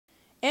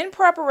In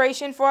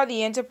preparation for the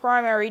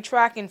Interprimary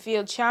Track and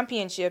Field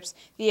Championships,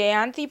 the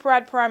Ayanthi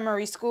Pratt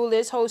Primary School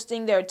is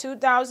hosting their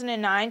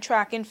 2009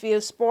 Track and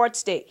Field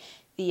Sports Day.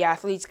 The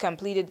athletes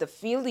completed the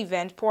field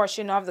event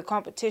portion of the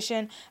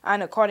competition,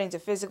 and according to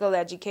physical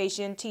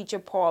education teacher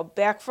Paul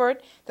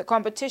Beckford, the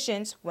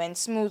competitions went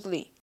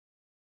smoothly.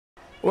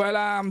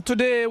 Well,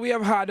 today we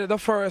have had the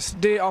first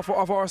day of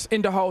our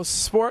in-the-house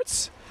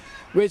sports,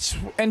 which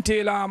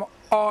entail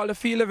all the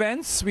field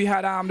events. We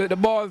had the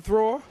ball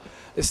throw,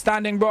 the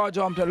standing broad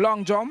jump, the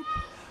long jump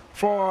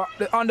for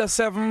the under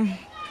 7,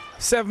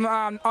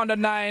 under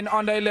 9,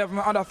 under 11,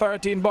 under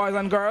 13 boys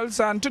and girls.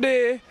 And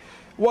today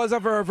was a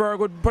very, very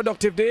good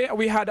productive day.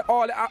 We had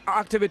all the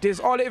activities,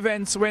 all the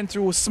events went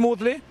through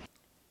smoothly.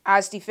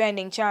 As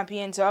defending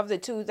champions of the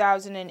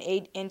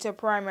 2008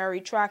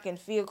 Interprimary Track and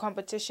Field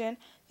competition,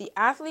 the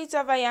athletes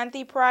of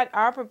Ayanthi Pratt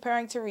are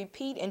preparing to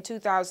repeat in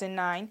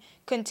 2009,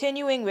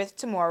 continuing with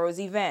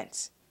tomorrow's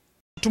events.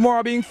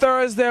 Tomorrow being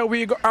Thursday,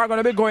 we are going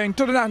to be going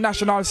to the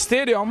National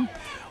Stadium,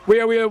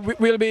 where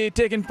we'll be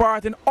taking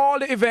part in all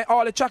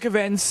the track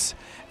events,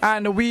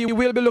 and we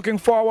will be looking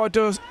forward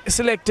to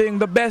selecting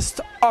the best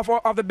of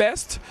the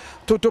best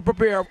to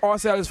prepare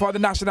ourselves for the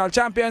national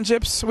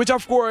championships, which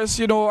of course,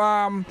 you know,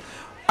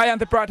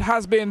 Ayanthi Pratt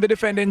has been the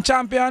defending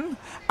champion,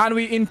 and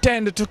we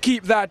intend to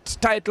keep that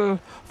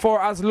title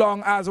for as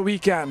long as we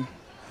can.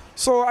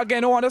 So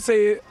again, I want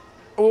to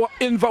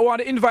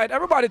invite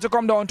everybody to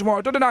come down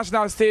tomorrow to the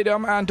National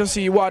Stadium and to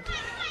see what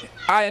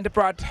Ayanthi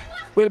Pratt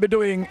will be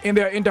doing in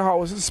their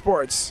inter-house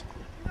sports.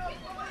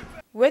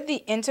 With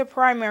the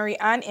inter-primary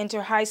and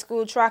inter-high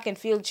school track and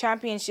field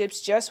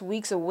championships just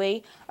weeks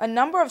away, a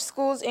number of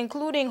schools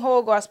including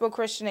Whole Gospel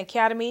Christian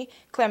Academy,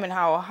 Clement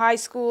Howell High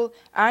School,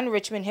 and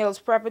Richmond Hills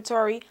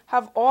Preparatory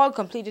have all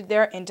completed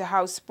their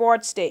inter-house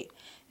sports day.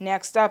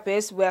 Next up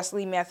is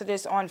Wesley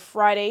Methodist on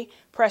Friday,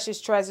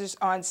 Precious Treasures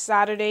on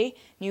Saturday,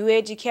 New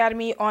Age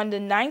Academy on the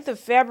 9th of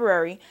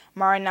February,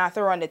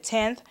 Maranatha on the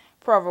 10th,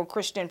 Provo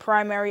Christian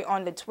Primary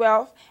on the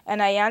 12th,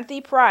 and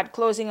Ayanthi Pratt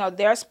closing out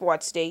their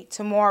sports day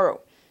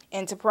tomorrow.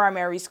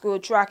 Inter-primary school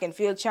track and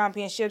field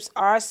championships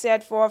are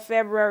set for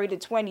February the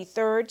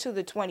 23rd to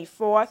the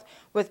 24th,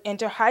 with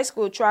inter-high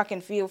school track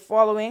and field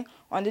following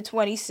on the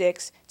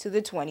 26th to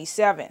the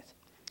 27th.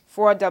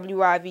 For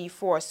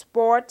WIV4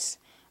 Sports,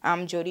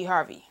 I'm Jody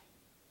Harvey.